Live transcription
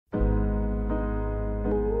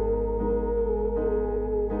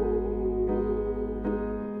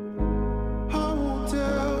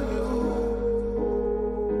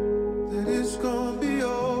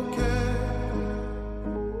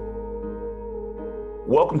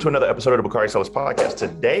Welcome to another episode of the Bakari Sellers Podcast.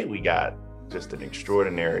 Today we got just an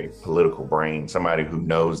extraordinary political brain, somebody who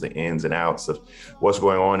knows the ins and outs of what's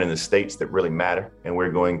going on in the states that really matter. And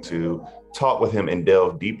we're going to talk with him and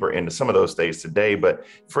delve deeper into some of those states today. But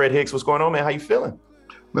Fred Hicks, what's going on, man? How you feeling?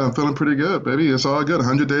 Man, I'm feeling pretty good, baby. It's all good.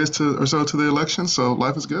 100 days or so to the election, so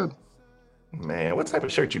life is good. Man, what type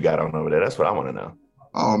of shirt you got on over there? That's what I want to know.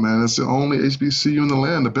 Oh, man, it's the only HBCU in the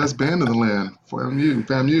land, the best band in the land.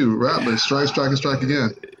 FAMU, Rattler, strike and strike again.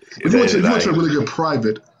 But you went to a really good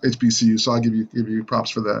private HBCU, so I'll give you props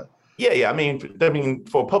for that. Yeah. I mean,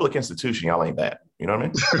 for a public institution, y'all ain't bad. You know what I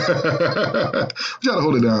mean? We try to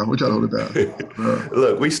hold it down.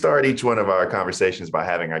 Look, we start each one of our conversations by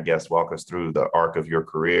having our guests walk us through the arc of your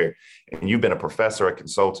career. And you've been a professor, a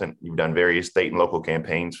consultant. You've done various state and local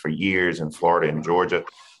campaigns for years in Florida and Georgia.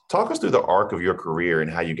 Talk us through the arc of your career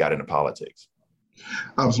and how you got into politics.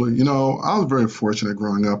 Absolutely. You know, I was very fortunate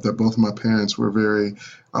growing up that both of my parents were very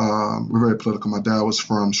political. My dad was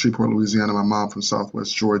from Shreveport, Louisiana. My mom from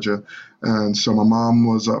Southwest Georgia. And so my mom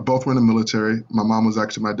was, both were in the military. My mom was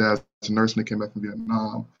actually my dad's nurse when he came back from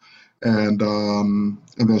Vietnam. And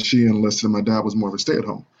then she enlisted, and my dad was more of a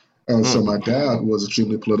stay-at-home. And so my dad was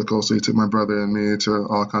extremely political, so he took my brother and me to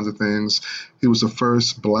all kinds of things. He was the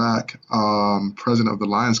first Black president of the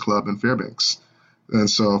Lions Club in Fairbanks. And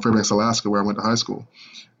so Fairbanks, Alaska, where I went to high school.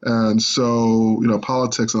 And so, you know,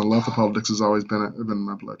 politics and the love for politics has always been in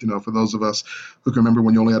my blood. You know, for those of us who can remember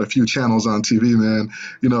when you only had a few channels on TV, man,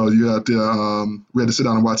 you know, we had to sit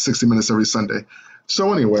down and watch 60 Minutes every Sunday.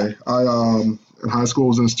 So anyway, I in high school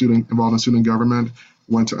was involved in student government,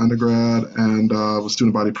 went to undergrad and was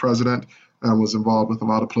student body president and was involved with a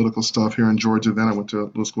lot of political stuff here in Georgia. Then I went to a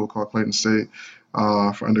little school called Clayton State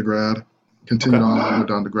for undergrad. Continued on, went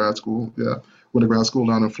down to grad school. Went to grad school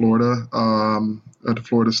down in Florida, at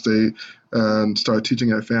Florida State, and started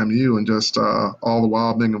teaching at FAMU, and just all the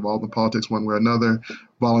while being involved in politics one way or another.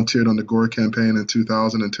 Volunteered on the Gore campaign in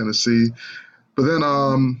 2000 in Tennessee. But then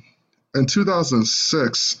in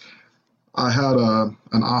 2006, I had an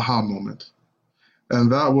aha moment. And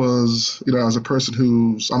that was, you know, as a person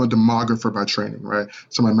I'm a demographer by training, right?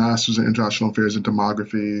 So my master's in international affairs and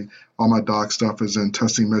demography. All my doc stuff is in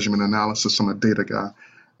testing, measurement, analysis. I'm a data guy.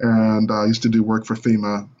 And I used to do work for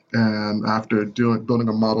FEMA. And after building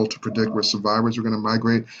a model to predict where survivors were going to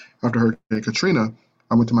migrate after Hurricane Katrina,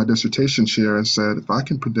 I went to my dissertation chair and said, asked if I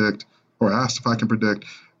can predict where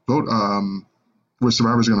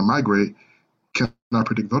survivors are going to migrate, can I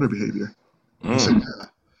predict voter behavior? He said, yeah.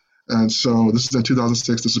 And so this is in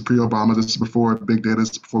 2006. This is pre-Obama. This is before big data.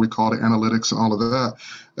 This is before we called it analytics and all of that.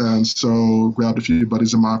 And so grabbed a few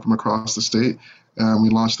buddies of mine from across the state, and we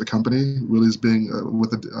launched the company. Really, as being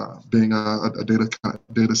a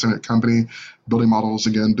data-centered company, building models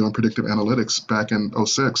again, doing predictive analytics back in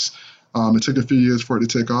 '06. It took a few years for it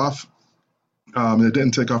to take off. It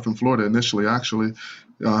didn't take off in Florida initially. Actually,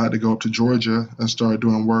 I had to go up to Georgia and start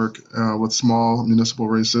doing work with small municipal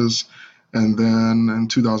races. And then in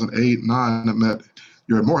 2008-09, I met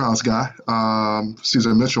your Morehouse guy,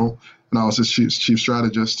 Cesar Mitchell, and I was his chief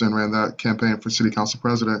strategist and ran that campaign for city council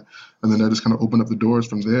president. And then that just kind of opened up the doors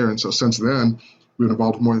from there. And so since then, we've been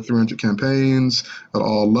involved with more than 300 campaigns at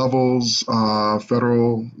all levels,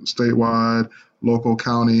 federal, statewide, local,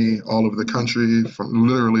 county, all over the country,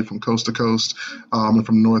 literally from coast to coast, and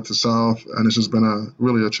from north to south. And it's just been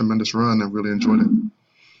really a tremendous run, and really enjoyed it.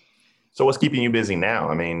 So what's keeping you busy now?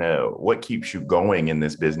 I mean, what keeps you going in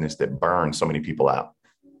this business that burns so many people out?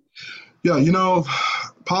 Yeah, you know,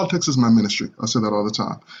 politics is my ministry. I say that all the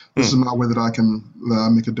time. This is my way that I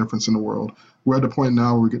make a difference in the world. We're at the point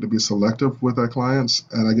now where we get to be selective with our clients,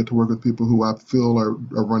 and I get to work with people who I feel are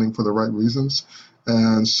running for the right reasons.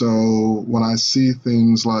 And so when I see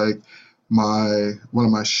things like one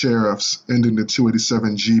of my sheriffs ending the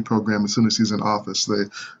 287G program as soon as he's in office, the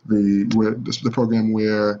program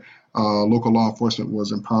where local law enforcement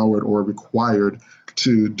was empowered or required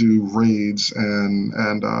to do raids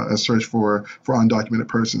and search for undocumented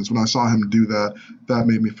persons. When I saw him do that, that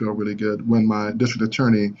made me feel really good. When my district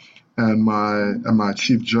attorney and my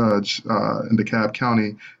chief judge in DeKalb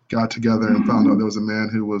County got together and found out there was a man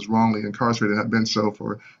who was wrongly incarcerated and had been so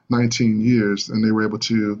for 19 years, and they were able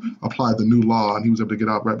to apply the new law, and he was able to get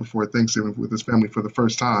out right before Thanksgiving with his family for the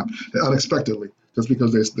first time, unexpectedly, just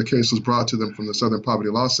because the case was brought to them from the Southern Poverty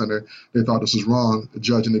Law Center. They thought this was wrong. The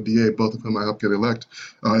judge and the DA, both of whom I helped elect,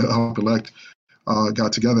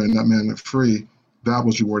 got together, and that man went free. That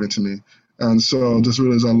was rewarding to me. And so just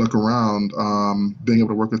really as I look around, being able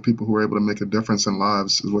to work with people who are able to make a difference in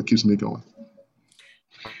lives is what keeps me going.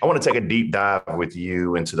 I want to take a deep dive with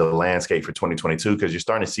you into the landscape for 2022 because you're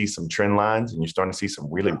starting to see some trend lines and you're starting to see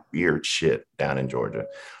some really weird shit down in Georgia.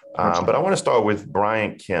 But I want to start with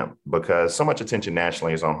Brian Kemp because so much attention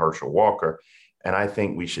nationally is on Herschel Walker. And I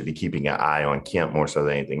think we should be keeping an eye on Kemp more so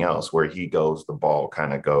than anything else. Where he goes, the ball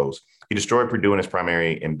kind of goes. He destroyed Purdue in his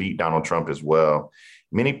primary and beat Donald Trump as well.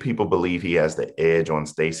 Many people believe he has the edge on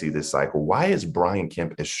Stacey this cycle. Why is Brian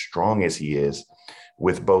Kemp as strong as he is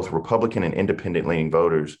with both Republican and independent leaning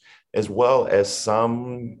voters, as well as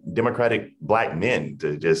some Democratic Black men,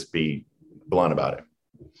 to just be blunt about it?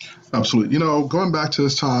 Absolutely. Going back to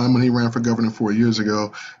his time when he ran for governor 4 years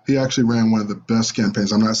ago, he actually ran one of the best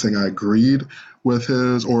campaigns. I'm not saying I agreed with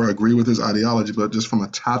his or agree with his ideology, but just from a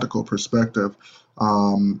tactical perspective,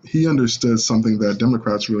 he understood something that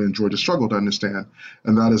Democrats really in Georgia struggle to understand,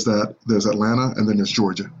 and that is that there's Atlanta and then there's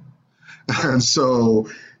Georgia. And so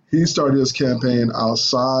he started his campaign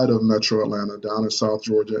outside of Metro Atlanta, down in South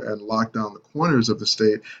Georgia, and locked down the corners of the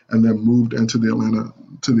state, and then moved into the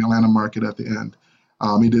Atlanta market at the end.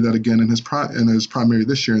 He did that again in his primary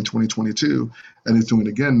this year in 2022, and he's doing it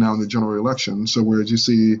again now in the general election. So whereas you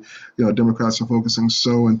see, Democrats are focusing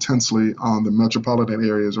so intensely on the metropolitan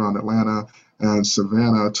areas around Atlanta and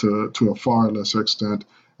Savannah to a far lesser extent,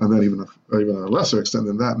 and then even a lesser extent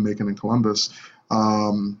than that, Macon and Columbus.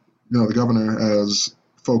 The governor has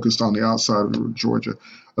focused on the outside of Georgia.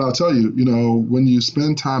 And I'll tell you, when you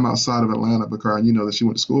spend time outside of Atlanta, Bakari, and you know that she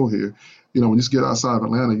went to school here, when you get outside of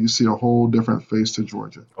Atlanta, you see a whole different face to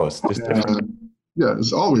Georgia. Oh, it's just different. Yeah,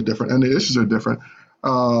 it's always different, and the issues are different.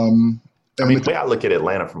 The way I look at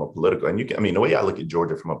Atlanta from a political, the way I look at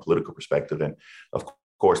Georgia from a political perspective, and of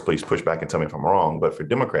course, please push back and tell me if I'm wrong, but for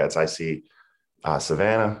Democrats, I see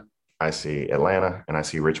Savannah, I see Atlanta, and I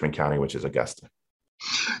see Richmond County, which is Augusta.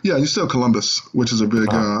 Yeah, you still have Columbus, which is a big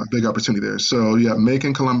opportunity there. So yeah,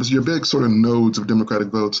 Macon, Columbus, your big sort of nodes of Democratic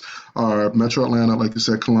votes are Metro Atlanta, like you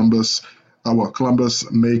said, Columbus,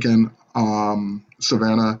 Macon,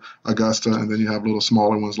 Savannah, Augusta, and then you have little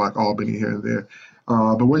smaller ones like Albany here and there.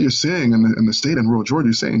 But what you're seeing in the state and rural Georgia,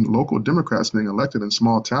 you're seeing local Democrats being elected in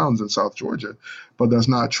small towns in South Georgia, but that's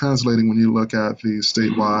not translating when you look at the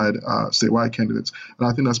statewide candidates. And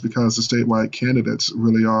I think that's because the statewide candidates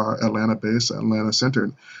really are Atlanta-based,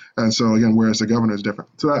 Atlanta-centered. And so again, whereas the governor is different.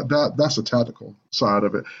 So that's the tactical side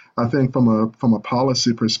of it. I think from a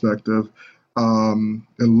policy perspective,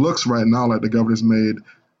 it looks right now like the governor's made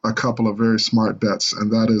a couple of very smart bets,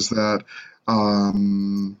 and that is that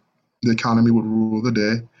the economy would rule the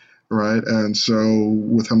day, right? And so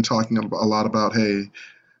with him talking a lot about, hey,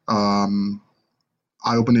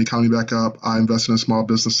 I opened the economy back up, I invested in small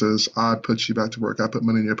businesses, I put you back to work, I put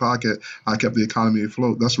money in your pocket, I kept the economy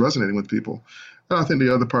afloat, that's resonating with people. And I think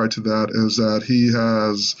the other part to that is that he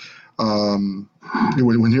has, when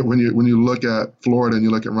you look at Florida and you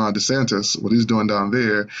look at Ron DeSantis, what he's doing down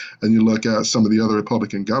there, and you look at some of the other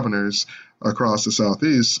Republican governors across the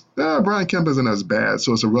Southeast, Brian Kemp isn't as bad.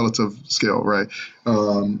 So it's a relative scale, right?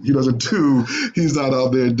 He's not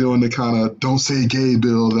out there doing the kind of don't say gay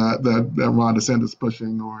bill that Ron DeSantis is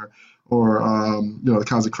pushing or the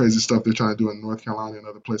kinds of crazy stuff they're trying to do in North Carolina and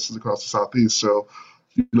other places across the Southeast. So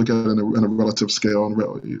you look at it in a relative scale, and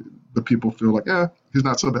the people feel like, he's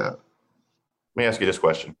not so bad. Let me ask you this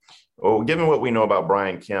question. Well, given what we know about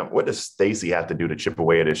Brian Kemp, what does Stacey have to do to chip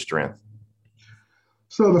away at his strength?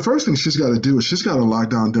 So the first thing she's got to do is she's got to lock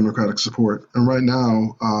down Democratic support. And right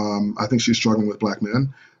now, I think she's struggling with Black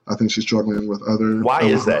men. I think she's struggling with other. Why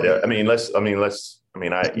is that?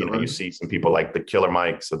 You see some people like the Killer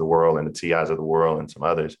Mikes of the world and the TIs of the world and some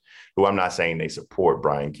others who I'm not saying they support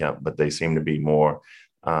Brian Kemp, but they seem to be more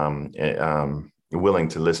willing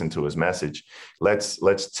to listen to his message.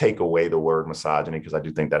 Let's take away the word misogyny, because I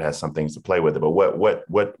do think that has some things to play with it. But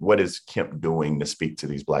what is Kemp doing to speak to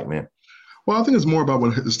these Black men? Well, I think it's more about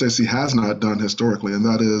what Stacey has not done historically, and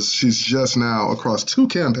that is she's just now, across 2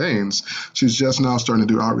 campaigns, she's just now starting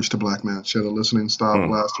to do outreach to Black men. She had a listening stop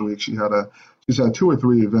last week. She's had 2 or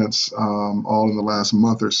 3 events all in the last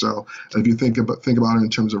month or so. And if you think about it in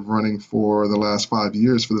terms of running for the last 5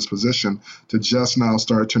 years for this position, to just now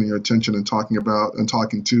start turning your attention and talking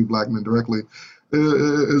to Black men directly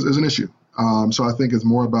is an issue. So I think it's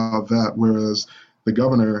more about that, whereas the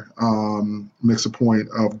governor makes a point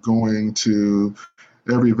of going to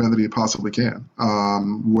every event that he possibly can.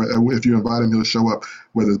 If you invite him, he'll show up,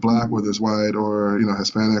 whether it's Black, whether it's white, or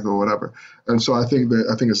Hispanic, or whatever. And so I think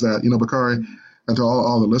it's that, Bakari, and to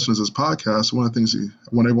all the listeners of this podcast, one of the things I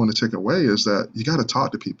want everyone to take away is that you got to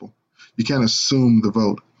talk to people. You can't assume the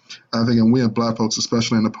vote. I think, and we have Black folks,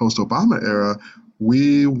 especially in the post-Obama era,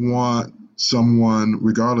 we want someone,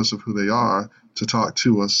 regardless of who they are, to talk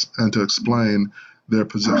to us and to explain their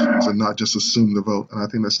positions and not just assume the vote. And I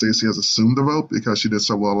think that Stacey has assumed the vote because she did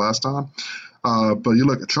so well last time. But you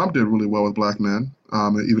look, Trump did really well with black men,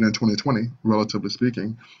 even in 2020, relatively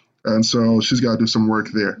speaking. And so she's got to do some work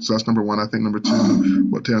there. So that's number one. I think number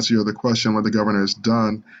two, to answer your other question, what the governor has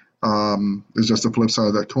done is just the flip side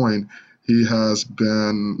of that coin. He has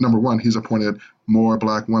been, number one, he's appointed more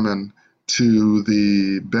black women to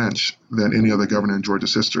the bench than any other governor in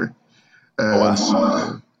Georgia's history. And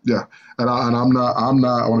so, yeah. And I'm not, I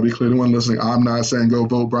want to be clear to anyone listening, I'm not saying go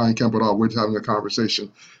vote Brian Kemp at all. We're just having a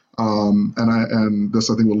conversation. And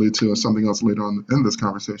this, I think, will lead to something else later on in this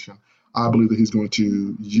conversation. I believe that he's going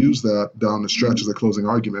to use that down the stretch as a closing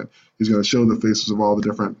argument. He's going to show the faces of all the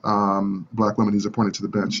different black women he's appointed to the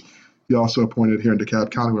bench. He also appointed here in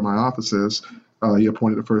DeKalb County, where my office is, he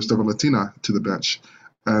appointed the first ever Latina to the bench.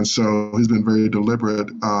 And so he's been very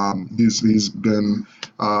deliberate. He's been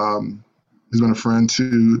a friend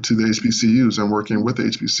to the HBCUs and working with the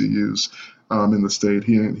HBCUs in the state.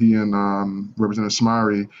 He and Representative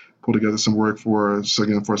Smiley pulled together some work for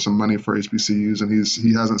some money for HBCUs, and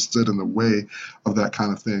he hasn't stood in the way of that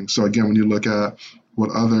kind of thing. So again, when you look at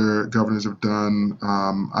what other governors have done,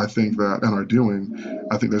 I think that, and are doing,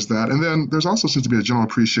 I think there's that. And then there's also seems to be a general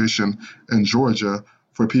appreciation in Georgia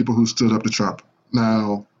for people who stood up to Trump.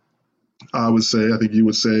 Now, I think you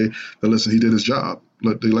would say that, listen, he did his job.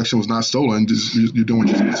 The election was not stolen. You're doing what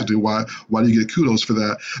you're supposed to do. Why do you get kudos for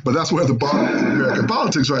that? But that's where the bottom is in American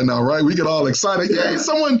politics right now, right? We get all excited. Yay,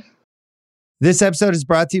 someone. This episode is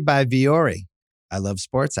brought to you by Vuori. I love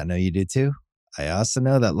sports. I know you do too. I also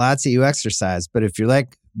know that lots of you exercise. But if you're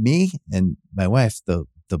like me and my wife, the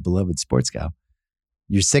beloved sports gal,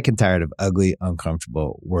 you're sick and tired of ugly,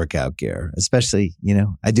 uncomfortable workout gear. Especially,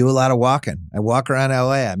 I do a lot of walking. I walk around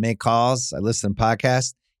LA. I make calls. I listen to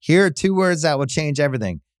podcasts. Here are two words that will change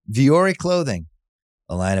everything. Vuori Clothing,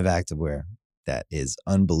 a line of activewear that is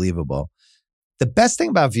unbelievable. The best thing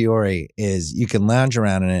about Vuori is you can lounge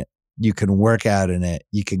around in it. You can work out in it.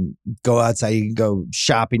 You can go outside. You can go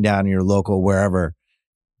shopping down in your local wherever.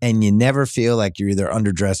 And you never feel like you're either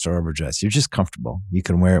underdressed or overdressed. You're just comfortable. You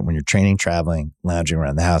can wear it when you're training, traveling, lounging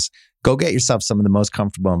around the house. Go get yourself some of the most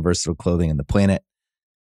comfortable and versatile clothing on the planet.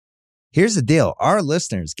 Here's the deal. Our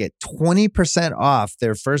listeners get 20% off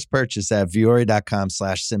their first purchase at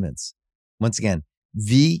vuori.com/Simmons. Once again,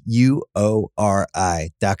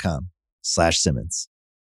 vuori.com/Simmons.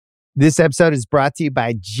 This episode is brought to you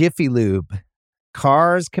by Jiffy Lube.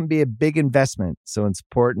 Cars can be a big investment, so it's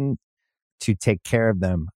important to take care of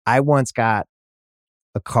them. I once got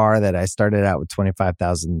a car that I started out with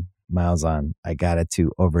 25,000 miles on. I got it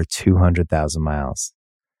to over 200,000 miles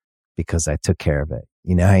because I took care of it.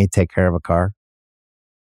 You know how you take care of a car?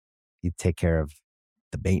 You take care of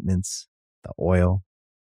the maintenance, the oil,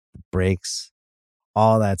 the brakes,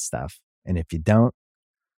 all that stuff. And if you don't,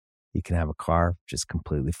 you can have a car just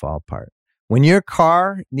completely fall apart. When your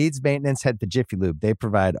car needs maintenance, head to Jiffy Lube. They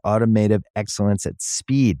provide automotive excellence at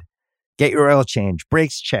speed. Get your oil change,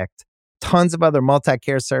 brakes checked, tons of other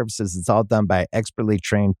multi-care services. It's all done by expertly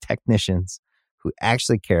trained technicians who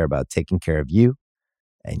actually care about taking care of you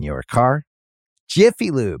and your car. Jiffy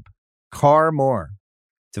Lube, car more.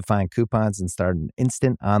 To find coupons and start an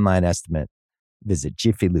instant online estimate, visit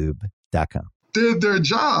jiffylube.com. Did their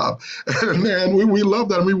job, and man, we love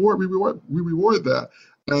that, and we reward that,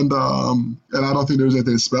 and I don't think there's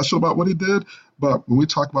anything special about what he did. But when we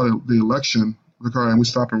talk about the election, and we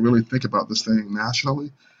stop and really think about this thing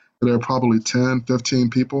nationally, there are probably 10, 15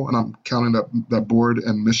 people, and I'm counting that board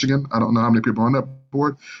in Michigan. I don't know how many people are on that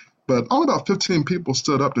board, but only about 15 people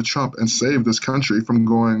stood up to Trump and saved this country from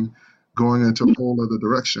going into a whole other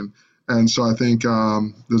direction. And so I think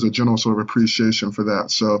there's a general sort of appreciation for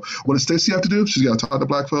that. So what does Stacey have to do? She's got to talk to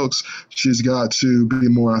black folks. She's got to be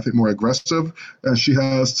more aggressive, and she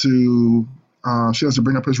has to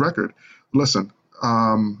bring up his record. Listen,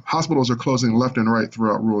 hospitals are closing left and right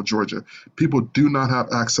throughout rural Georgia. People do not have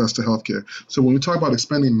access to health care. So when we talk about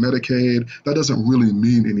expanding Medicaid, that doesn't really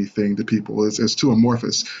mean anything to people. It's too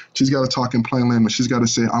amorphous. She's got to talk in plain language. She's got to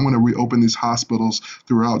say, I'm going to reopen these hospitals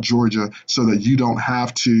throughout Georgia so that you don't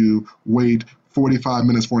have to wait 45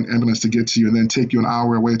 minutes for an ambulance to get to you and then take you an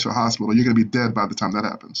hour away to a hospital. You're going to be dead by the time that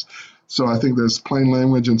happens. So I think there's plain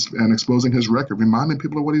language and exposing his record, reminding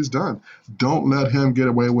people of what he's done. Don't let him get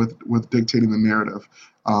away with dictating the narrative.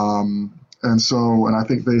 And I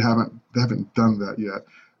think they haven't done that yet.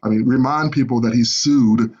 I mean, remind people that he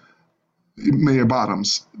sued Mayor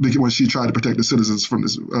Bottoms when she tried to protect the citizens of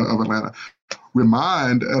Atlanta.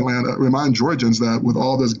 Remind Georgians that with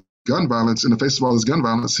all this gun violence, in the face of all this gun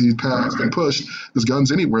violence, he passed and pushed this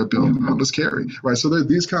guns anywhere bill, let's carry, right? So there's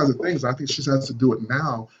these kinds of things. I think she has to do it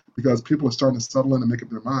now because people are starting to settle in and make up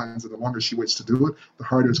their minds. And the longer she waits to do it, the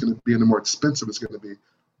harder it's going to be and the more expensive it's going to be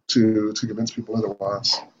to convince people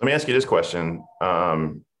otherwise. Let me ask you this question.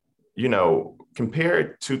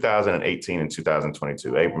 Compare 2018 and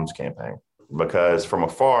 2022 Abrams campaign, because from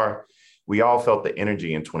afar, we all felt the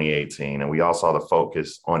energy in 2018 and we all saw the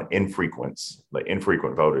focus on infrequent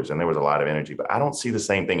voters. And there was a lot of energy, but I don't see the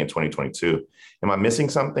same thing in 2022. Am I missing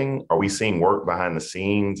something? Are we seeing work behind the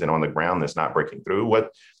scenes and on the ground that's not breaking through?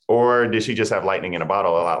 Or did she just have lightning in a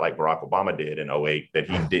bottle, a lot like Barack Obama did in 2008 that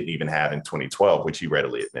he didn't even have in 2012, which he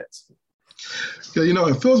readily admits? Yeah,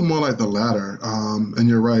 it feels more like the latter. And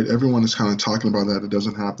you're right. Everyone is kind of talking about that. It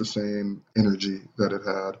doesn't have the same energy that it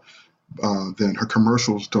had. Then her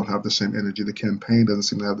commercials don't have the same energy. The campaign doesn't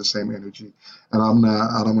seem to have the same energy. And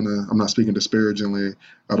I'm not speaking disparagingly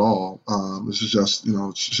at all. This is just,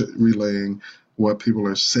 relaying what people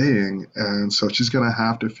are saying. And so she's going to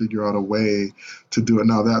have to figure out a way to do it.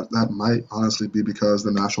 Now, that might honestly be because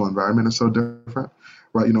the national environment is so different.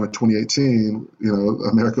 Right, in 2018,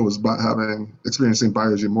 America was experiencing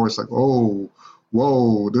buyer's remorse, like, oh,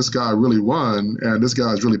 whoa, this guy really won, and this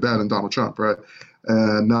guy is really bad in Donald Trump, right?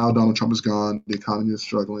 And now Donald Trump is gone, the economy is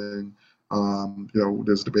struggling.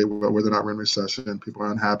 There's a debate about whether or not we're in recession. People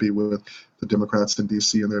are unhappy with the Democrats in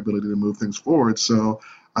D.C. and their ability to move things forward. So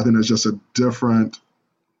I think there's just the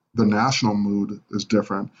national mood is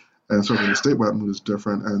different, and certainly the statewide mood is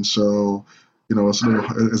different, and so.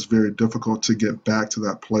 It's very difficult to get back to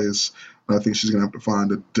that place. And I think she's going to have to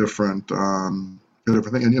find a different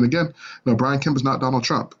thing. And again, Brian Kemp is not Donald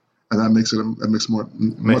Trump, and that makes it much more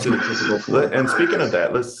difficult for her. And speaking of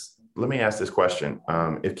that, let me ask this question: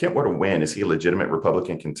 if Kemp were to win, is he a legitimate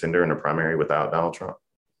Republican contender in the primary without Donald Trump?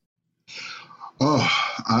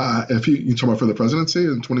 If you talk about for the presidency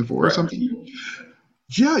in 24 or something.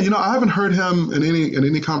 Yeah, I haven't heard him in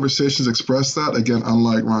any conversations express that. Again,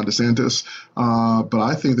 unlike Ron DeSantis, but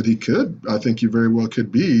I think that he could. I think he very well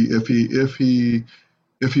could be if he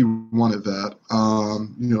wanted that.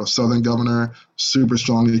 Southern governor, super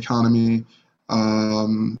strong economy.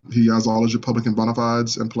 He has all his Republican bona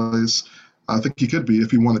fides in place. I think he could be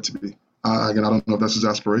if he wanted to be. Again, I don't know if that's his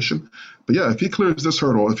aspiration, but yeah, if he clears this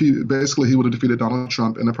hurdle, he would have defeated Donald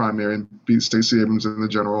Trump in the primary and beat Stacey Abrams in the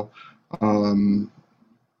general.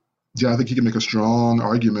 I think he can make a strong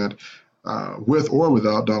argument with or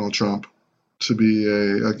without Donald Trump to be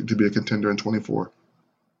a contender in 24.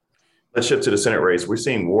 Let's shift to the Senate race. We're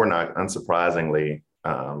seeing Warnock, unsurprisingly,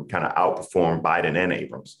 kind of outperform Biden and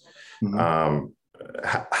Abrams. Mm-hmm.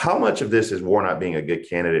 How much of this is Warnock being a good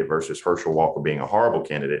candidate versus Herschel Walker being a horrible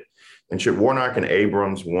candidate? And should Warnock and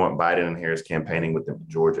Abrams want Biden and Harris campaigning with them in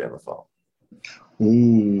Georgia in the fall?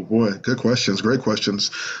 Oh, boy, good questions. Great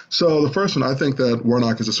questions. So the first one, I think that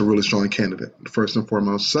Warnock is just a really strong candidate, first and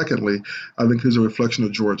foremost. Secondly, I think he's a reflection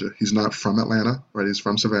of Georgia. He's not from Atlanta, right? He's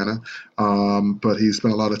from Savannah, but he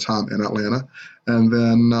spent a lot of time in Atlanta. And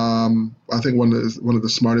then I think one of the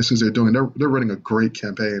smartest things they're doing, they're running a great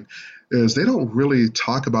campaign, is they don't really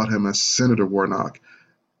talk about him as Senator Warnock.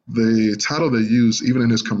 The title they use, even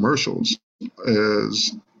in his commercials,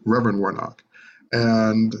 is Reverend Warnock.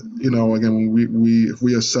 And, again, if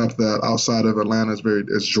we accept that outside of Atlanta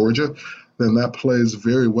is Georgia, then that plays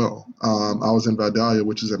very well. I was in Vidalia,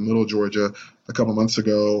 which is in middle Georgia, a couple months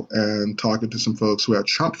ago, and talking to some folks who had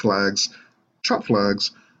Trump flags,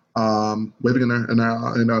 waving in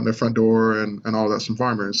their front door and all that, some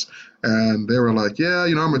farmers. And they were like, yeah,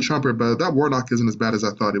 I'm a Trumper, but that Warnock isn't as bad as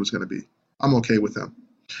I thought he was going to be. I'm okay with him.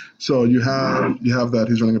 So you have that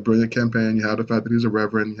he's running a brilliant campaign. You have the fact that he's a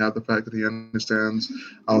reverend. You have the fact that he understands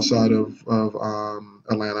outside of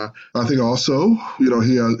Atlanta. I think also, he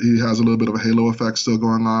has a little bit of a halo effect still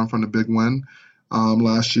going on from the big win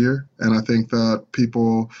last year. And I think that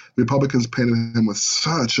Republicans painted him with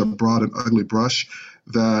such a broad and ugly brush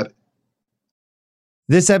that.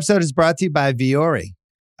 This episode is brought to you by Viore.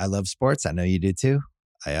 I love sports. I know you do too.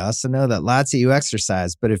 I also know that lots of you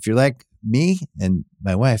exercise, but if you're like me and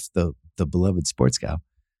my wife, the beloved sports gal,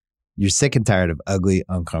 you're sick and tired of ugly,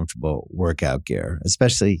 uncomfortable workout gear.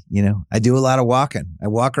 Especially, I do a lot of walking. I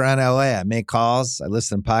walk around LA. I make calls. I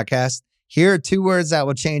listen to podcasts. Here are 2 words that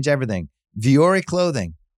will change everything. Viore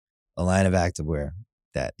Clothing, a line of activewear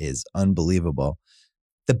that is unbelievable.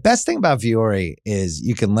 The best thing about Viore is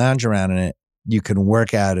you can lounge around in it. You can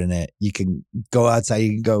work out in it. You can go outside.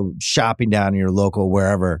 You can go shopping down in your local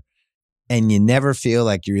wherever. And you never feel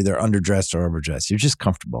like you're either underdressed or overdressed. You're just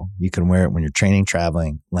comfortable. You can wear it when you're training,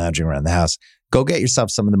 traveling, lounging around the house. Go get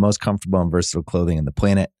yourself some of the most comfortable and versatile clothing on the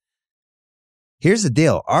planet. Here's the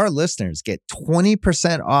deal. Our listeners get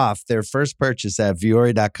 20% off their first purchase at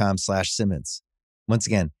Viore.com/Simmons. Once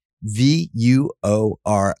again,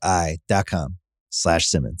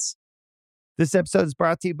 VUORI.com/Simmons. This episode is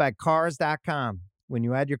brought to you by Cars.com. When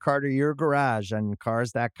you add your car to your garage on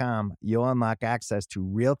Cars.com, you'll unlock access to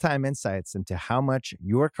real-time insights into how much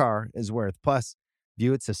your car is worth. Plus,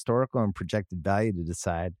 view its historical and projected value to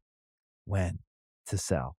decide when to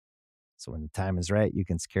sell. So when the time is right, you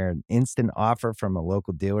can secure an instant offer from a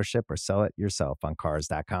local dealership or sell it yourself on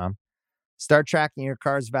Cars.com. Start tracking your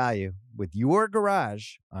car's value with your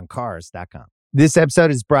garage on Cars.com. This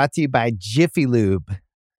episode is brought to you by Jiffy Lube.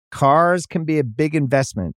 Cars can be a big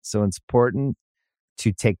investment, so it's important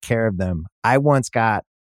to take care of them. I once got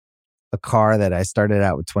a car that I started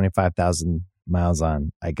out with 25,000 miles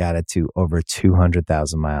on. I got it to over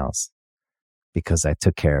 200,000 miles because I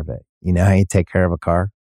took care of it. You know how you take care of a car?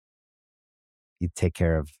 You take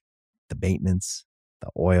care of the maintenance, the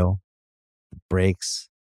oil, the brakes,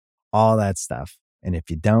 all that stuff. And if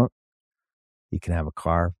you don't, you can have a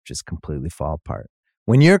car just completely fall apart.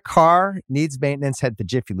 When your car needs maintenance, head to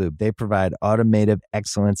Jiffy Lube. They provide automotive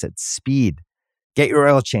excellence at speed. Get your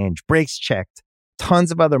oil change, brakes checked,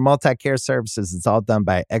 tons of other multi-care services. It's all done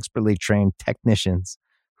by expertly trained technicians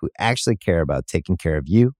who actually care about taking care of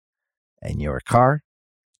you and your car.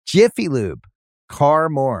 Jiffy Lube, car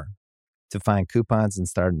more. To find coupons and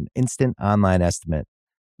start an instant online estimate,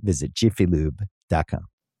 visit jiffylube.com.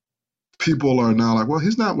 People are now like, well,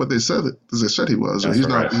 he's not what they said he was, or he's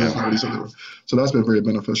not what he said he was. So that's been very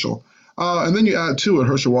beneficial. And then you add to it,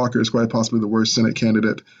 Herschel Walker is quite possibly the worst Senate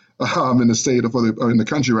candidate in the state in the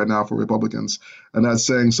country right now for Republicans. And that's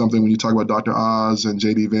saying something when you talk about Dr. Oz and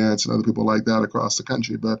J.D. Vance and other people like that across the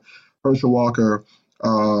country. But Herschel Walker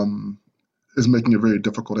is making it very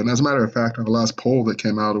difficult. And as a matter of fact, on the last poll that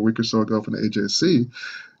came out a week or so ago from the AJC,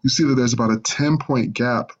 you see that there's about a 10-point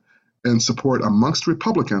gap in support amongst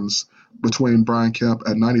Republicans between Brian Kemp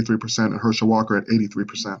at 93% and Herschel Walker at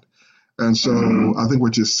 83%. And so I think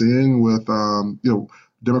what you're seeing with,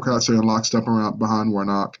 Democrats are in lockstep behind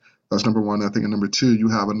Warnock. That's number one. I think, and number two, you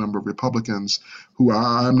have a number of Republicans who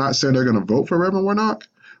I'm not saying they're going to vote for Reverend Warnock,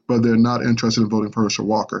 but they're not interested in voting for Herschel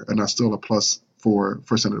Walker. And that's still a plus for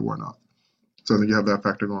Senator Warnock. So I think you have that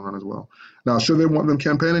factor going on as well. Now, should they want them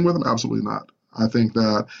campaigning with him? Absolutely not. I think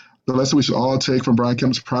that the lesson we should all take from Brian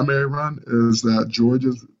Kemp's primary run is that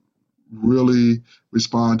Georgians really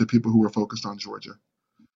respond to people who are focused on Georgia.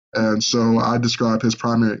 And so I describe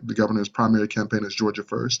the governor's primary campaign as Georgia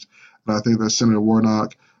first. And I think that Senator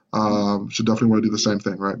Warnock should definitely want to do the same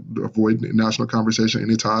thing, right? Avoid national conversation,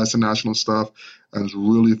 any ties to national stuff, and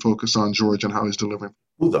really focus on Georgia and how he's delivering.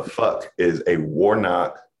 Who the fuck is a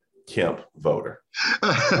Warnock Kemp voter?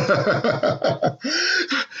 I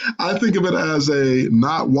think of it as a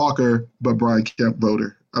not Walker, but Brian Kemp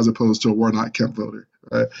voter, as opposed to a Warnock Kemp voter,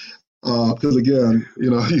 right? Because again,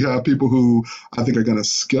 you have people who I think are going to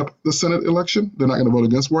skip the Senate election. They're not going to vote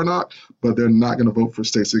against Warnock, but they're not going to vote for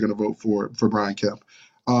Stacey. They're going to vote for Brian Kemp.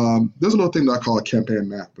 There's a little thing that I call a campaign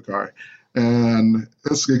math, Bakari, and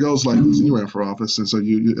it goes like this. You ran for office, and so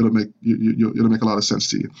it'll make a lot of sense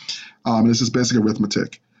to you. And it's just basic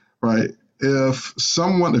arithmetic, right? If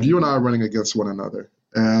you and I are running against one another,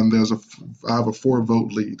 and I have a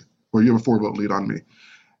 4-vote lead, or you have a 4-vote lead on me,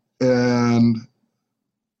 and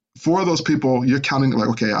 4 of those people, you're counting like,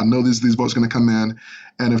 okay, I know these votes are going to come in.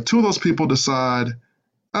 And if 2 of those people decide,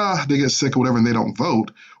 they get sick or whatever, and they don't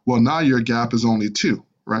vote, well, now your gap is only 2,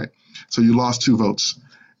 right? So you lost 2 votes.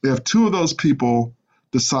 If 2 of those people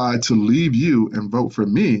decide to leave you and vote for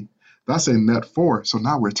me, that's a net 4. So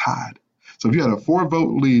now we're tied. So if you had a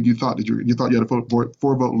 4-vote lead, you thought you had a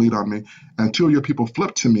 4-vote lead on me, and 2 of your people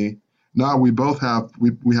flipped to me. Now we both have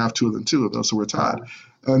 2 of those, so we're tied.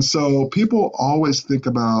 And so people always think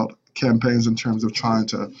about campaigns in terms of trying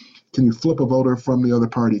to, can you flip a voter from the other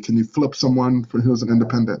party? Can you flip someone who's an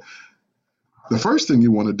independent? The first thing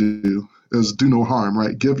you want to do is do no harm,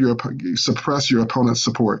 right? Suppress your opponent's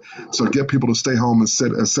support. So get people to stay home and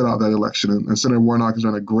sit out that election. And Senator Warnock has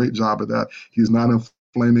done a great job of that. He's not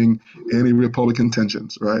inflaming any Republican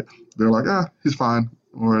tensions, right? They're like, he's fine.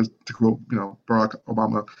 Or to quote, Barack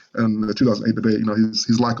Obama in the 2008 debate,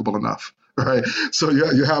 he's likable enough. Right. So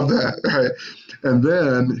you have that. Right. And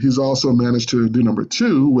then he's also managed to do number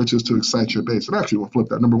 2, which is to excite your base. And actually, we'll flip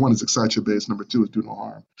that. Number 1 is excite your base. Number 2 is do no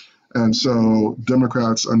harm. And so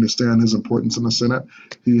Democrats understand his importance in the Senate.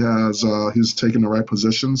 He's taken the right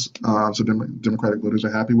positions. So Democratic voters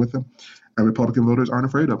are happy with him. And Republican voters aren't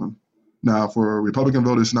afraid of him. Now, for Republican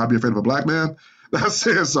voters to not be afraid of a black man, that's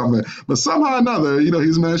saying something. But somehow or another,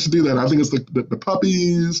 he's managed to do that. I think it's the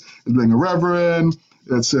puppies, it's being a reverend.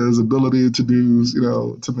 It's his ability to do,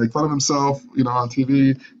 to make fun of himself, on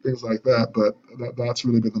TV, things like that. But that's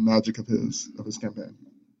really been the magic of his campaign.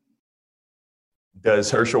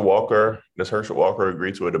 Does Herschel Walker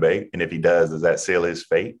agree to a debate? And if he does that seal his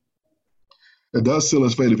fate? It does seal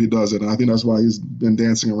his fate if he does it, and I think that's why he's been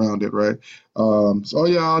dancing around it, right? So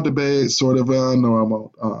yeah, I'll debate, sort of. No, I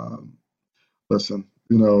won't. Listen,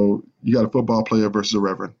 you got a football player versus a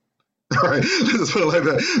reverend. All right, let's put it like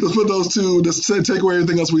that. Let's put those two. Just take away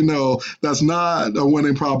everything else we know. That's not a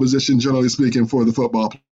winning proposition, generally speaking, for the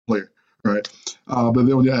football player, right? But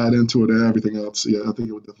then when you add into it everything else, yeah, I think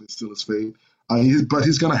it would definitely seal his fate. But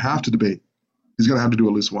he's going to have to debate. He's going to have to do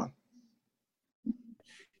at least one.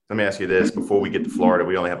 Let me ask you this before we get to Florida.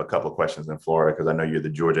 We only have a couple of questions in Florida because I know you're the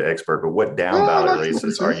Georgia expert. But what down ballot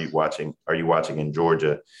races are you watching? Are you watching in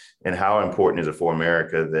Georgia, and how important is it for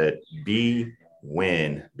America that B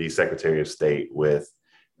be Secretary of State with?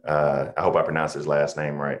 I hope I pronounced his last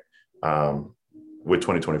name right. With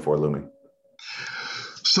 2024 looming.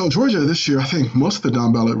 So Georgia this year, I think most of the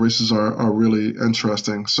down ballot races are really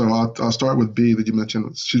interesting. So I'll start with B that you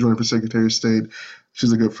mentioned. She's running for Secretary of State.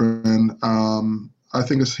 She's a good friend. I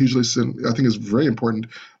think it's very important.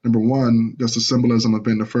 Number one, just the symbolism of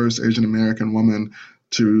being the first Asian American woman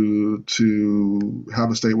to have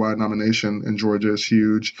a statewide nomination in Georgia is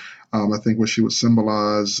huge. I think what she would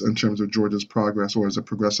symbolize in terms of Georgia's progress or as a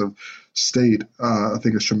progressive state, I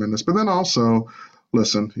think is tremendous. But then also,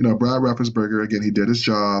 listen, Brad Raffensperger, again, he did his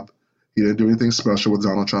job. He didn't do anything special with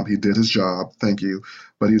Donald Trump. He did his job. Thank you.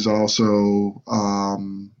 But he's also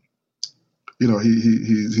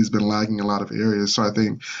he's been lagging in a lot of areas. So I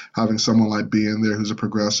think having someone like B in there who's a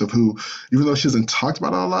progressive, who, even though she hasn't talked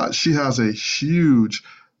about it a lot, she has a huge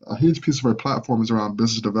piece of her platform is around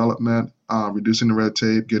business development, reducing the red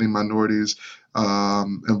tape, getting minorities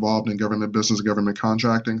involved in government business, government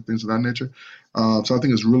contracting, things of that nature. So I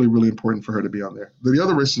think it's really, really important for her to be on there. The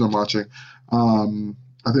other races I'm watching,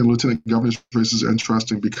 I think Lieutenant Governor's race is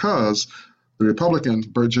interesting because the Republican,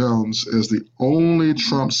 Burt Jones, is the only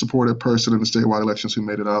Trump-supported person in the statewide elections who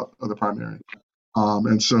made it out of the primary.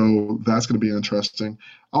 And so that's going to be interesting.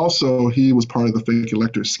 Also, he was part of the fake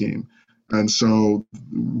elector scheme. And so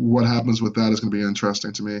what happens with that is going to be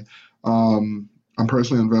interesting to me. I'm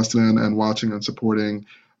personally invested in and watching and supporting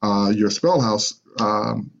your Spellhouse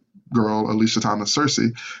girl, Alicia Thomas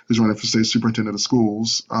Searcy, who's running for state superintendent of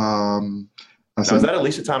schools. Is that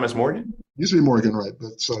Alicia Thomas Morgan? Used to be Morgan, right?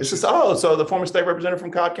 But so the former state representative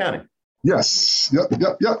from Cobb County. Yes.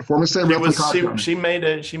 Yep. Former state representative from Cobb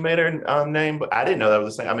County. She made her name, but I didn't know that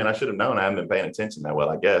was the same. I mean, I should have known. I haven't been paying attention that well,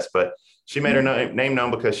 I guess. But she made her name known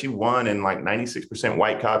because she won in like 96%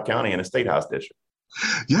 white Cobb County in a state house district.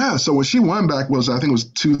 Yeah. So when she won back I think it was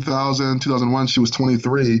 2001, she was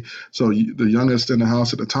 23. So the youngest in the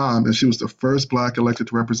House at the time. And she was the first Black elected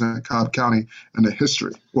to represent Cobb County in the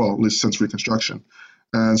history. Well, at least since Reconstruction.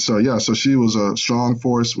 And so, so she was a strong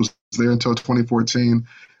force, was there until 2014,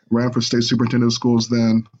 ran for state superintendent of schools,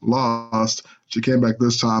 then lost. She came back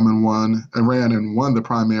this time and ran and won the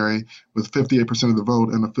primary with 58% of the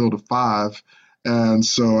vote in a field of 5. And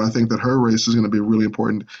so I think that her race is going to be really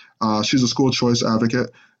important. She's a school choice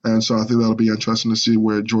advocate. And so I think that'll be interesting to see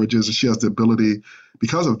where Georgia is. And she has the ability,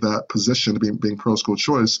 because of that position, being pro-school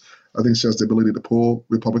choice, I think she has the ability to pull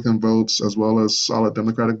Republican votes as well as solid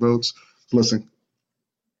Democratic votes. Listen,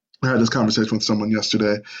 I had this conversation with someone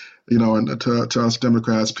yesterday, and to us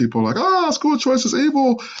Democrats, people are like, school choice is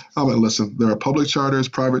evil. Listen, there are public charters,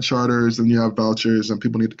 private charters, and you have vouchers, and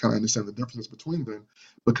people need to kind of understand the differences between them.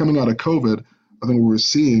 But coming out of COVID, I think what we're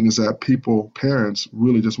seeing is that parents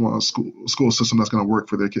really just want a school system that's going to work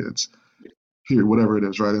for their kids. Period, whatever it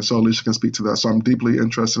is, right? And so Alicia can speak to that. So I'm deeply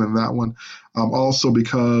interested in that one. Also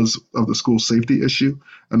because of the school safety issue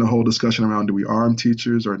and the whole discussion around do we arm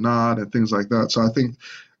teachers or not and things like that. So I think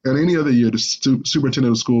in any other year, the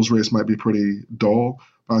superintendent of schools race might be pretty dull.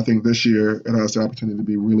 But I think this year it has the opportunity to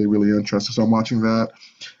be really, really interesting. So I'm watching that.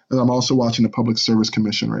 And I'm also watching the Public Service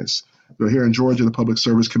Commission race. So here in Georgia, the Public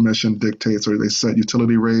Service Commission dictates, or they set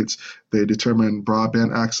utility rates, they determine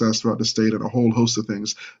broadband access throughout the state and a whole host of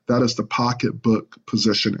things. That is the pocketbook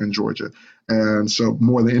position in Georgia. And so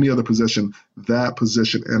more than any other position, that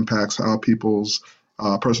position impacts how people's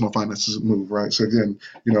personal finances move, right? So again,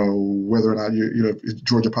 whether or not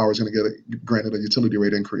Georgia Power is going to get granted a utility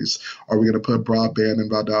rate increase, are we going to put broadband in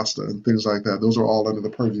Valdosta and things like that? Those are all under the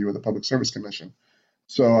purview of the Public Service Commission.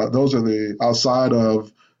 So those are the outside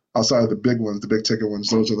of the big ones, the big ticket ones.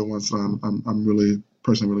 Those are the ones that I'm really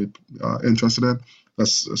personally really interested in.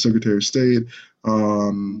 That's Secretary of State,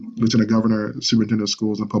 Lieutenant Governor, Superintendent of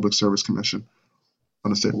Schools, and Public Service Commission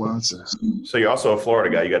on the statewide. So you're also a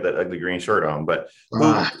Florida guy. You got that ugly green shirt on. But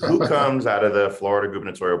who comes out of the Florida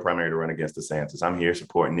gubernatorial primary to run against DeSantis? I'm here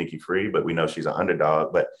supporting Nikki Free, but we know she's an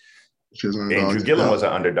underdog. But She was an Andrew underdog. Gillum Yeah. was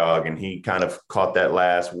an underdog, and he kind of caught that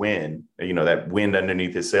last win, that wind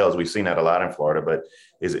underneath his sails. We've seen that a lot in Florida, but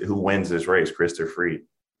is it who wins this race, Christopher Freed?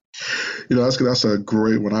 That's a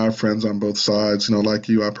great one. I have friends on both sides. Like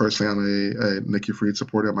you, I personally am a Nikki Fried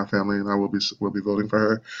supporter of my family, and I will be voting for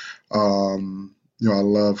her. I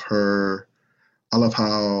love her. I love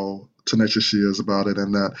how tenacious she is about it,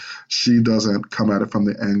 and that she doesn't come at it from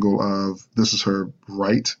the angle of this is her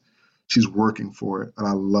right. She's working for it, and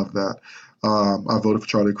I love that. I voted for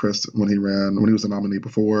Charlie Crist when he was a nominee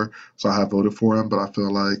before, so I have voted for him. But I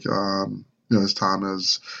feel like his time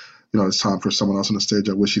is it's time for someone else on the stage.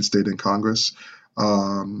 I wish he'd stayed in Congress.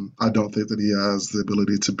 I don't think that he has the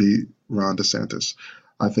ability to beat Ron DeSantis.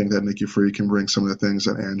 I think that Nikki Fried can bring some of the things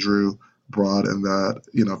that Andrew brought, and that,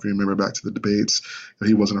 if you remember back to the debates, that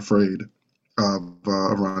he wasn't afraid of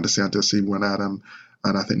Ron DeSantis. He went at him,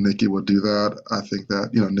 and I think Nikki will do that. I think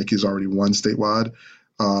that, Nikki's already won statewide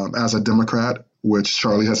as a Democrat, which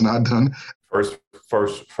Charlie has not done. First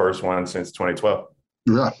one since 2012.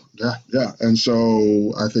 Yeah. And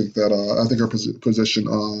so I think that her position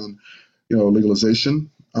on legalization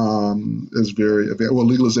is very well,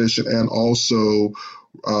 legalization, and also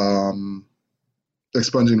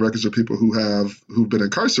expunging records of people who've been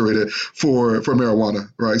incarcerated for marijuana,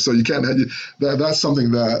 right? So you can't that's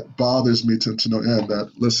something that bothers me to no end.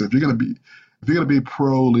 That, listen, if you're gonna be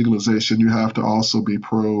pro legalization, you have to also be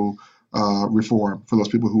pro reform for those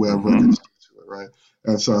people who have records to it, right?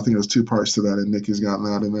 And so I think there's two parts to that, and Nikki's gotten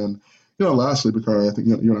that. And then, lastly, because I think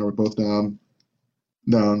you and I were both down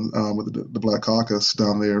with the Black Caucus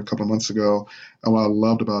down there a couple of months ago. And what I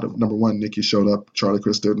loved about it, number one, Nikki showed up, Charlie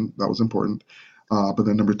Crist didn't. That was important. But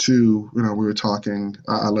then number two, we were talking,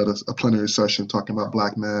 I led a plenary session talking about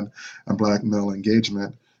Black men and Black male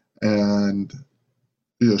engagement. And,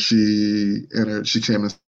 she came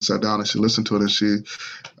and sat down and she listened to it, and she,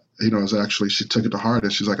 she took it to heart,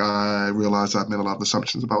 and she's like, I realized I've made a lot of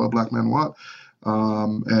assumptions about what Black men want.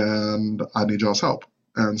 And I need y'all's help.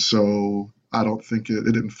 And so I don't think it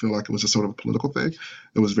didn't feel like it was a sort of a political thing.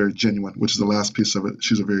 It was very genuine, which is the last piece of it.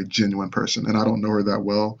 She's a very genuine person, and I don't know her that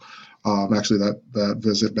well. Actually, that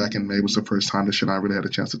visit back in May was the first time that she and I really had a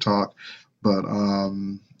chance to talk. But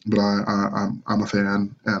I'm a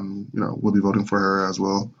fan, and we'll be voting for her as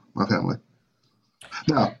well, my family.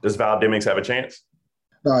 Now, does Val Demings have a chance?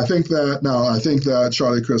 No, I think that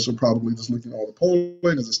Charlie Crist will probably, just looking at all the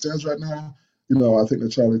polling as it stands right now, I think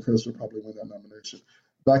that Charlie Crist will probably win that nomination.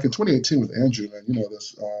 Back in 2018 with Andrew, and we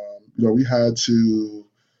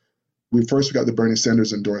got the Bernie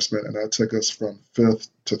Sanders endorsement, and that took us from 5th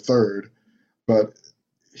to 3rd, but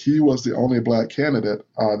he was the only Black candidate,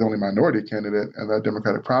 the only minority candidate in that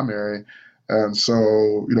Democratic primary, and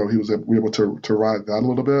so we were able to ride that a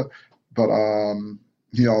little bit, but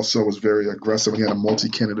he also was very aggressive, and he had a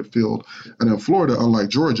multi-candidate field. And in Florida, unlike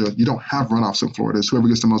Georgia, you don't have runoffs in Florida. It's whoever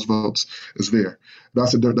gets the most votes is there.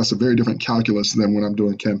 That's a very different calculus than when I'm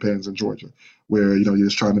doing campaigns in Georgia, where you're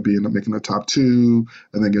just trying to end up making the top 2,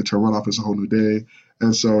 and then get to a runoff is a whole new day.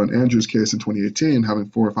 And so in Andrew's case in 2018, having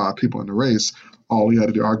 4 or 5 people in the race, all you had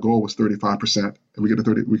to do, our goal was 35%, and we got to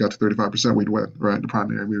 35%, we'd win, right? The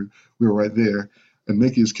primary, we were right there. In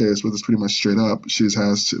Nikki's case, it's pretty much straight up.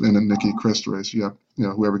 In a Nikki Crist race, you have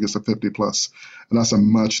whoever gets the 50 plus, and that's a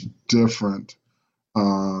much different,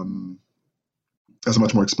 that's a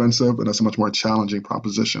much more expensive, and that's a much more challenging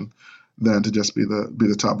proposition than to just be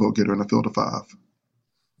the top vote getter in a field of 5.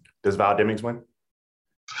 Does Val Demings win?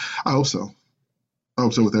 I hope so.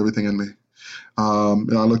 With everything in me. I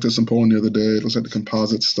looked at some polling the other day. It looks like the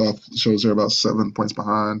composite stuff shows they're about 7 points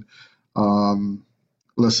behind.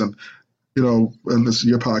 Listen. And this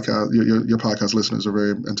your podcast, your podcast listeners are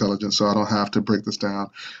very intelligent, so I don't have to break this down.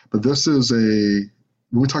 But this is when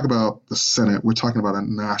we talk about the Senate, we're talking about a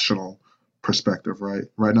national perspective, right?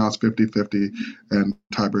 Right now it's 50-50 and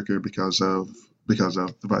tiebreaker because of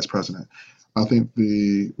the vice president. I think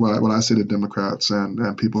when I say to Democrats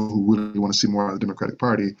and people who really want to see more out of the Democratic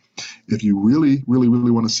Party, if you really, really,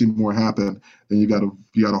 really want to see more happen, then you got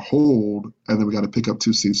to hold, and then we got to pick up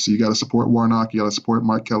 2 seats. So you got to support Warnock, you got to support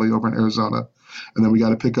Mark Kelly over in Arizona, and then we got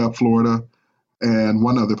to pick up Florida and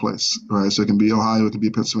one other place, right? So it can be Ohio, it can be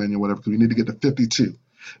Pennsylvania, whatever, because we need to get to 52.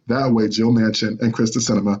 That way, Jill Manchin and Kristen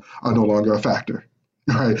Sinema are no longer a factor.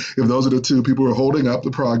 Right. If those are the 2 people who are holding up the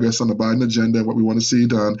progress on the Biden agenda and what we want to see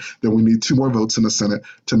done, then we need 2 more votes in the Senate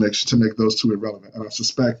to make those 2 irrelevant. And I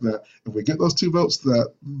suspect that if we get those 2 votes,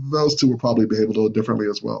 that those 2 will probably behave a little differently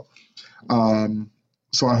as well.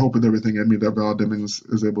 So I hope with everything in me that Val Demings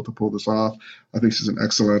is able to pull this off. I think she's an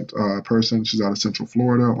excellent person. She's out of Central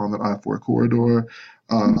Florida on that I-4 corridor.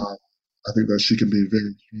 I think that she can be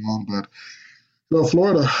very strong, but So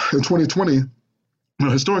Florida in 2020,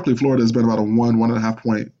 historically, Florida has been about a 1.5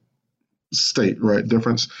 point state, right?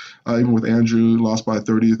 Difference. Even with Andrew lost by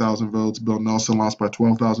 30,000 votes, Bill Nelson lost by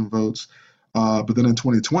 12,000 votes. But then in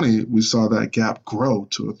 2020, we saw that gap grow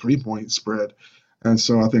to a 3 point spread. And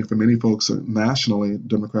so I think for many folks nationally,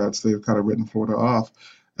 Democrats, they've kind of written Florida off.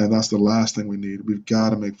 And that's the last thing we need. We've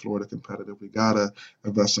got to make Florida competitive. We got to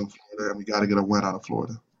invest in Florida, and we got to get a win out of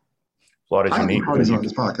Florida. Florida's I can be unique because partisan on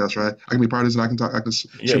this podcast, right? I can be partisan. I can talk. I can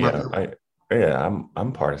yeah, share my opinion.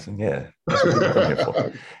 I'm partisan. Yeah, that's what people come here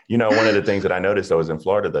for. One of the things that I noticed though is in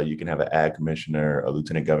Florida though, you can have an ag commissioner, a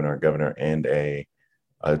lieutenant governor, a governor, and a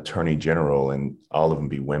attorney general, and all of them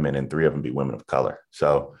be women, and three of them be women of color.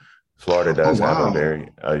 So Florida Oh, does have a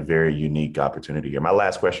wow. very unique opportunity here. My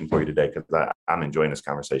last question for you today, because I'm enjoying this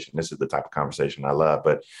conversation. This is the type of conversation I love.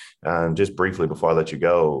 But just briefly before I let you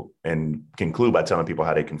go, and conclude by telling people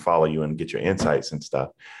how they can follow you and get your insights and stuff.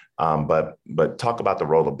 But talk about the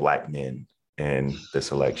role of Black men in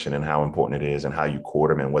this election and how important it is, and how you court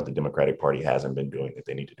them, and what the Democratic Party hasn't been doing that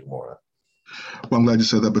they need to do more of. Well, I'm glad you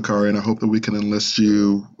said that, Bakari, and I hope that we can enlist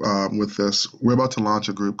you with this. We're about to launch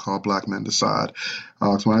a group called Black Men Decide.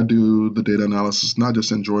 So when I do the data analysis, not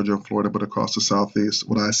just in Georgia and Florida, but across the Southeast,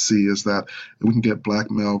 what I see is that if we can get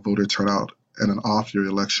Black male voter turnout in an off-year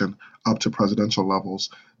election up to presidential levels,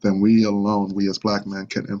 then we alone, we as Black men,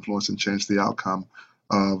 can influence and change the outcome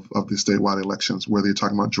of the statewide elections, whether you're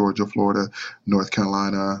talking about Georgia, Florida, North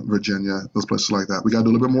Carolina, Virginia, those places like that. We got to do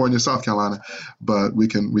a little bit more in your South Carolina, but we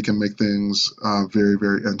can make things very,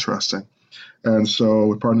 very interesting. And so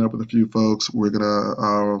we partnered up with a few folks. We're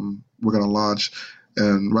gonna launch,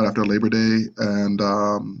 and right after Labor Day, and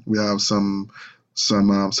we have some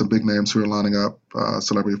big names who are lining up,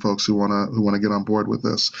 celebrity folks who wanna get on board with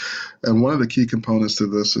this. And one of the key components to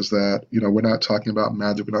this is that we're not talking about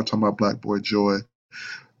magic. We're not talking about Black Boy Joy.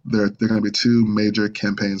 There are going to be two major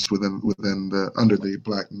campaigns under the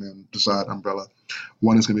Black Men Decide umbrella.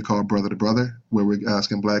 One is going to be called Brother to Brother, where we're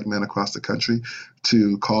asking Black men across the country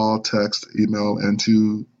to call, text, email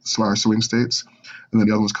into our swing states. And then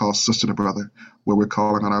the other one's called Sister to Brother, where we're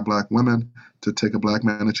calling on our Black women to take a Black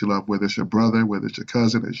man that you love, whether it's your brother, whether it's your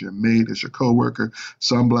cousin, it's your mate, it's your coworker,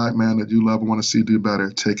 some Black man that you love and want to see do better,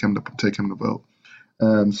 take him to vote.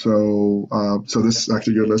 And so, this is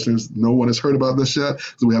actually, your listeners, no one has heard about this yet,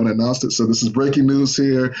 so we haven't announced it. So this is breaking news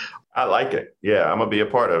here. I like it. Yeah, I'm gonna be a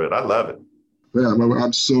part of it. I love it. Yeah,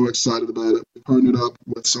 I'm so excited about it. We partnered up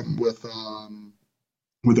with the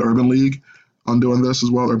Urban League on doing this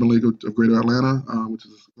as well, Urban League of Greater Atlanta, which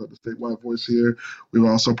is the statewide voice here. We've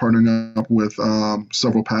also partnered up with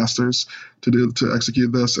several pastors to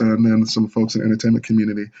execute this, and then some folks in the entertainment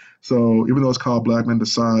community. So even though it's called Black Men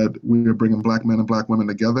Decide, we are bringing Black men and Black women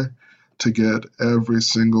together to get every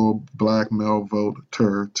single Black male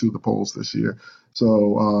voter to the polls this year.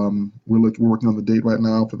 So we're working on the date right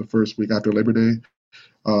now for the first week after Labor Day.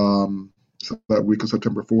 So that week of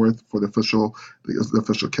September 4th for the official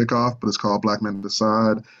kickoff, but it's called Black Men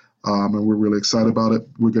Decide. And we're really excited about it.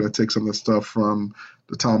 We're going to take some of the stuff from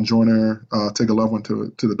the Tom Joyner, Take a Loved One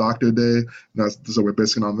to the Doctor Day. So we're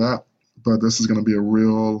basing on that. But this is going to be a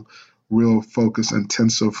real focus,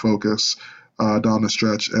 intensive focus down the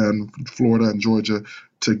stretch in Florida and Georgia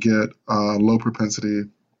to get lower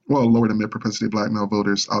to mid-propensity Black male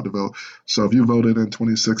voters out to vote. So if you voted in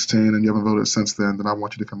 2016 and you haven't voted since then I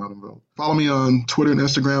want you to come out and vote. Follow me on Twitter and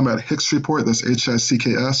Instagram at Hicks Report. That's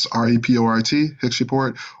HICKS Hicks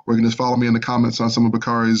Report. Or you can just follow me in the comments on some of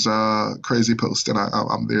Bakari's crazy posts, and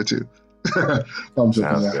I'm there too. I'm joking.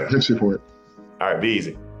 Sounds good. Hicks Report. All right, be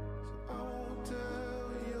easy.